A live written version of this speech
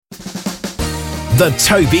The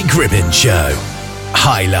Toby Gribbin Show.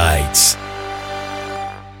 Highlights.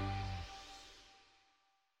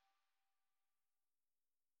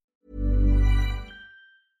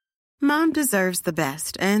 Mom deserves the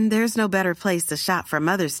best, and there's no better place to shop for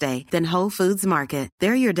Mother's Day than Whole Foods Market.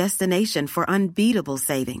 They're your destination for unbeatable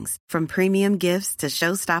savings, from premium gifts to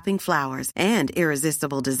show-stopping flowers and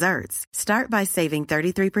irresistible desserts. Start by saving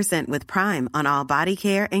 33% with Prime on all body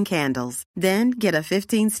care and candles. Then get a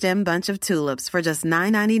 15-stem bunch of tulips for just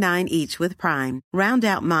 $9.99 each with Prime. Round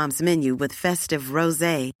out Mom's menu with festive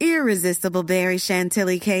rosé, irresistible berry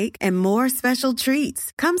chantilly cake, and more special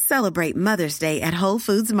treats. Come celebrate Mother's Day at Whole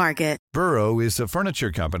Foods Market. Burrow is a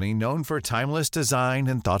furniture company known for timeless design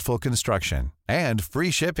and thoughtful construction, and free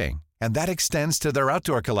shipping, and that extends to their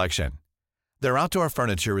outdoor collection. Their outdoor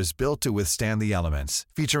furniture is built to withstand the elements,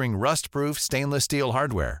 featuring rust-proof stainless steel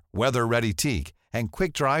hardware, weather-ready teak, and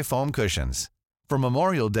quick-dry foam cushions. For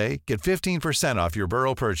Memorial Day, get 15% off your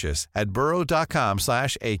Burrow purchase at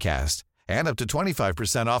burrow.com/ACAST, and up to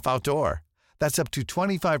 25% off outdoor. That's up to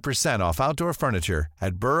 25% off outdoor furniture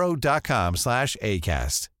at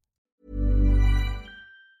burrow.com/ACAST.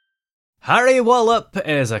 Harry Wallop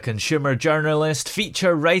is a consumer journalist,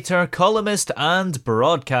 feature writer, columnist and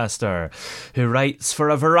broadcaster who writes for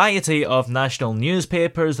a variety of national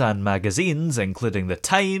newspapers and magazines, including The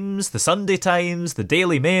Times, The Sunday Times, The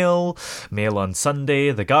Daily Mail, Mail on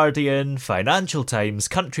Sunday, The Guardian, Financial Times,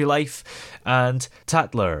 Country Life and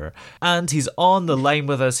Tatler. And he's on the line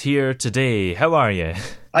with us here today. How are you?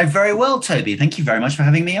 I'm very well, Toby. Thank you very much for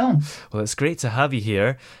having me on. Well, it's great to have you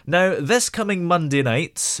here. Now, this coming Monday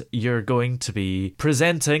night, you're going to be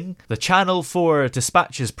presenting the Channel 4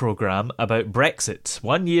 Dispatches programme about Brexit,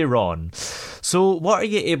 1 year on. So what are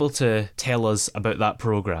you able to tell us about that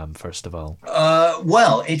programme, first of all?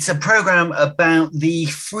 Well, it's a programme about the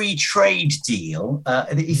free trade deal,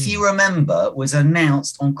 if you remember, was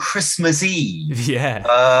announced on Christmas Eve.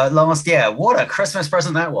 Yeah. Last year. What a Christmas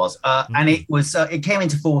present that was. And it it came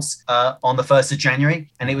into force on the 1st of January,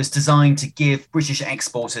 and it was designed to give British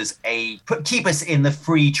exporters keep us in the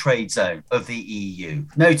free trade zone of the EU.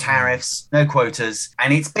 No tariffs, no quotas,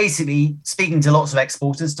 and it's basically speaking to lots of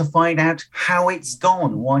exporters to find out how it's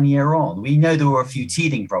gone 1 year on. We know there were a few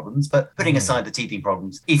teething problems, but putting aside the teething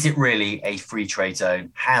problems, is it really a free trade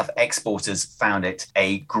zone? Have exporters found it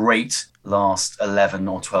a great last 11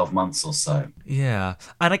 or 12 months or so? Yeah,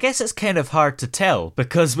 and I guess it's kind of hard to tell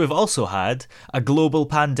because we've also had a global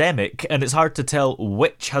pandemic and it's hard to tell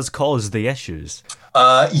which has caused the issues.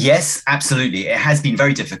 Yes, absolutely. It has been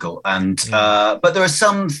very difficult, and but there are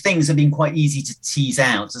some things that have been quite easy to tease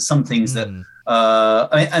out. There's some things that and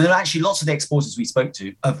there are actually lots of the exporters we spoke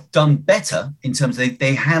to have done better in terms of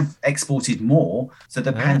they have exported more, so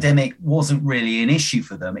the pandemic wasn't really an issue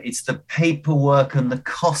for them. It's the paperwork and the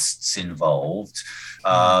costs involved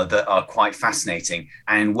that are quite fascinating,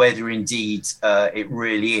 and whether indeed it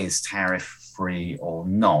really is tariff-free or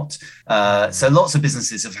not. So lots of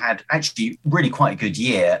businesses have had actually really quite a good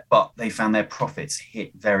year, but they found their profits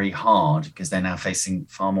hit very hard because they're now facing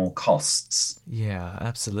far more costs. Yeah,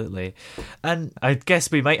 absolutely. And I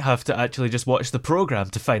guess we might have to actually just watch the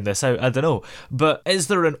programme to find this out. I don't know. But is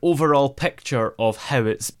there an overall picture of how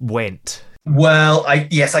it's went? Well, I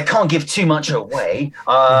can't give too much away.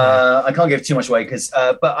 I can't give too much away because,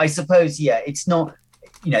 but I suppose, it's not,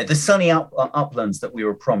 the sunny uplands that we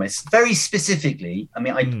were promised very specifically. I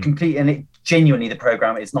mean, I completely, and it genuinely, the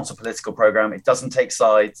programme is not a political programme. It doesn't take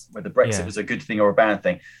sides whether Brexit was a good thing or a bad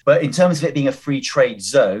thing. But in terms of it being a free trade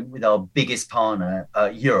zone with our biggest partner,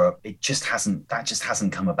 Europe, that just hasn't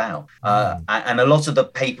come about. And a lot of the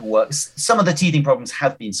paperwork, some of the teething problems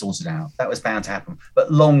have been sorted out. That was bound to happen.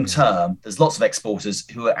 But long term, there's lots of exporters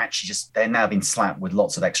who are actually they're now been slapped with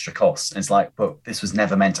lots of extra costs. And it's like, but this was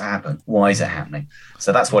never meant to happen. Why is it happening?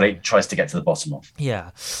 So that's what it tries to get to the bottom of. Yeah.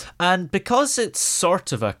 And because it's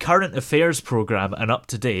sort of a current affairs programme and up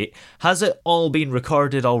to date, has it all been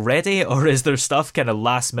recorded already, or is there stuff kind of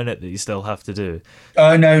last minute that you still have to do?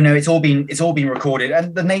 No, it's all been recorded.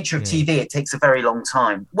 And the nature of TV, it takes a very long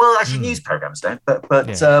time. Well, actually, news programmes don't, but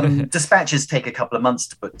dispatches take a couple of months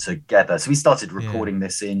to put together. So we started recording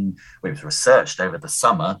this it was researched over the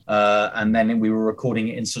summer, and then we were recording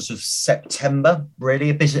it in sort of September, really,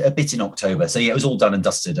 a bit in October. So it was all done and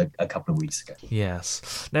dusted a couple of weeks ago.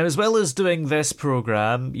 Yes. Now, as well as doing this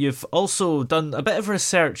programme, you've also done a bit of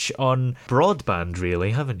research on broadband,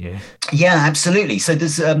 really, haven't you? Yeah, absolutely. So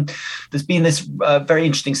there's been this very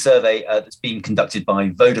interesting survey that's been conducted by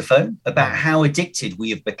Vodafone about how addicted we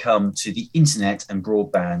have become to the internet and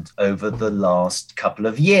broadband over the last couple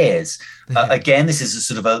of years. Again, this is a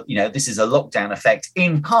sort of this is a lockdown effect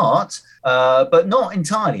in part, but not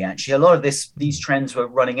entirely, actually. A lot of these trends were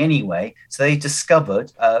running anyway. So they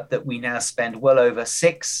discovered that we now spend well over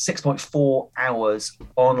 6.4 hours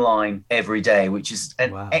online every day, which is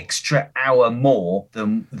an extra hour more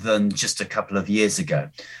than just a couple of years ago.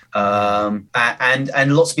 And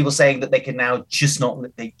lots of people saying that they can now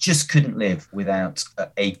they just couldn't live without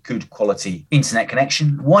a good quality internet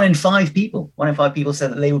connection. 1 in 5 people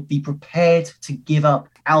said that they would be prepared to give up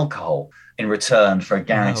alcohol in return for a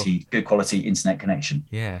guaranteed good quality internet connection.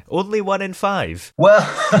 Yeah, only 1 in 5. Well,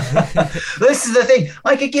 this is the thing.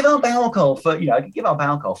 I could give up alcohol for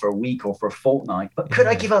a week or for a fortnight, but could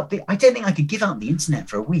I give up I don't think I could give up the internet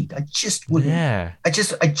for a week. I just wouldn't. Yeah.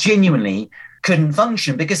 I genuinely couldn't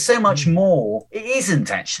function, because so much more it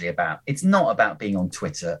isn't actually about. It's not about being on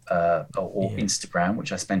Twitter or Instagram,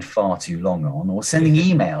 which I spend far too long on, or sending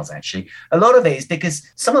emails. Actually, a lot of it is because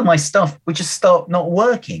some of my stuff would just start not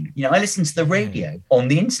working. I listen to the radio on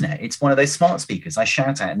the internet. It's one of those smart speakers I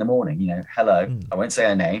shout at in the morning. Hello. I won't say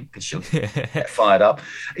her name because she'll get fired up.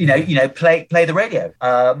 Play the radio.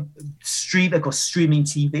 Streaming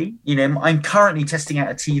TV. I'm currently testing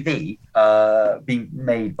out a TV being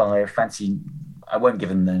made by a fancy. I won't give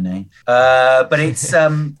them their name, but it's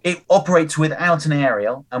it operates without an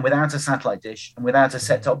aerial and without a satellite dish and without a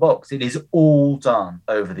set-top box. It is all done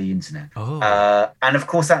over the internet, and of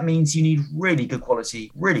course that means you need really good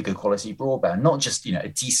quality broadband, not just a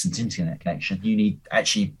decent internet connection. You need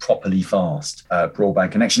actually properly fast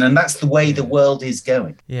broadband connection, and that's the way the world is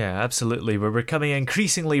going. Yeah, absolutely. We're becoming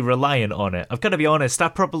increasingly reliant on it. I've got to be honest. I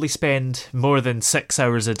probably spend more than 6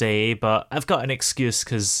 hours a day, but I've got an excuse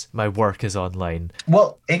because my work is online.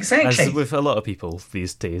 Well, exactly. As with a lot of people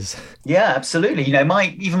these days. Yeah, absolutely. My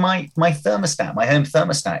thermostat, my home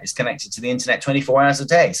thermostat, is connected to the internet 24 hours a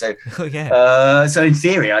day. So, so in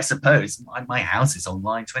theory, I suppose my house is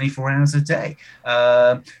online 24 hours a day.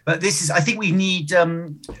 But I think we need.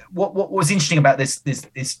 What was interesting about this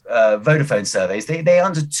Vodafone surveys? They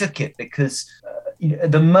undertook it because.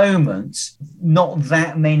 At the moment, not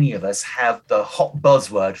that many of us have the hot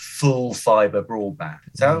buzzword full fiber broadband.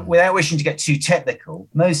 So without wishing to get too technical,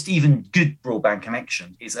 most even good broadband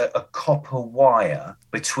connection is a copper wire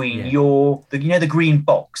between the green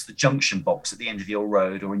box, the junction box at the end of your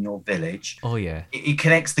road or in your village. Oh, yeah. It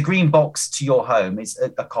connects the green box to your home. It's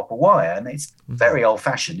a copper wire, and it's very old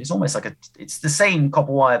fashioned. It's almost like it's the same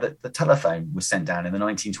copper wire that the telephone was sent down in the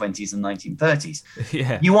 1920s and 1930s.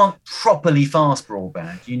 Yeah. You want properly fast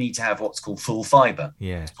broadband, you need to have what's called full fiber.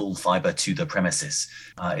 Yeah. Full fiber to the premises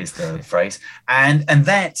is the phrase. And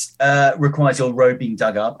that requires your road being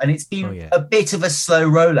dug up. And it's been a bit of a slow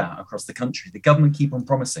rollout across the country. The government keep on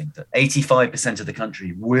promising that 85% of the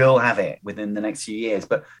country will have it within the next few years.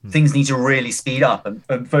 But things need to really speed up. And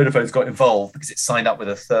Vodafone's got involved because it's signed up with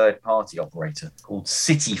a third-party operator called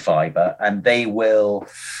City Fibre, and they will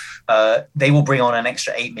bring on an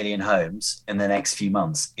extra 8 million homes in the next few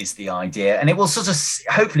months, is the idea. And it will sort of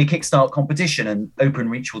hopefully kickstart competition, and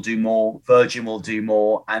Openreach will do more, Virgin will do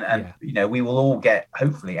more, and we will all get,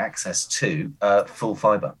 hopefully, access to full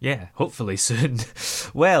fibre. Yeah, hopefully soon.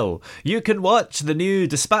 Well, you can watch the new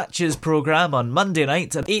Dispatches programme on Monday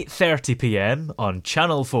night at 8:30 p.m. on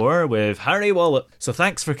Channel 4 with Harry Wallop. So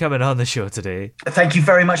thanks for coming on the show today. Thank you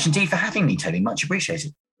very much indeed for having me, Toby. Much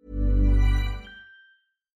appreciated.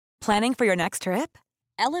 Planning for your next trip?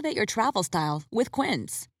 Elevate your travel style with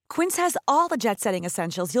Quince. Quince has all the jet-setting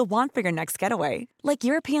essentials you'll want for your next getaway, like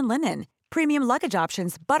European linen, premium luggage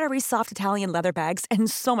options, buttery soft Italian leather bags,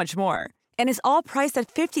 and so much more. And is all priced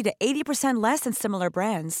at 50 to 80% less than similar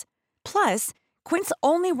brands. Plus, Quince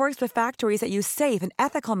only works with factories that use safe and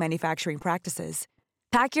ethical manufacturing practices.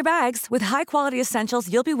 Pack your bags with high-quality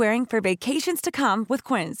essentials you'll be wearing for vacations to come with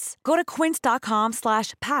Quince. Go to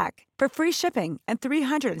quince.com/pack for free shipping and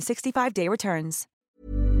 365-day returns.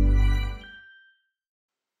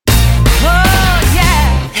 Oh,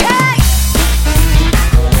 yeah. Hey!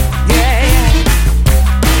 Yeah, yeah.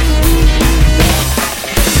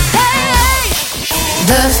 Hey!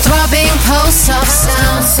 The throbbing pulse of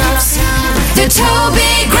sound. The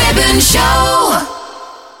Toby Gribbon Show.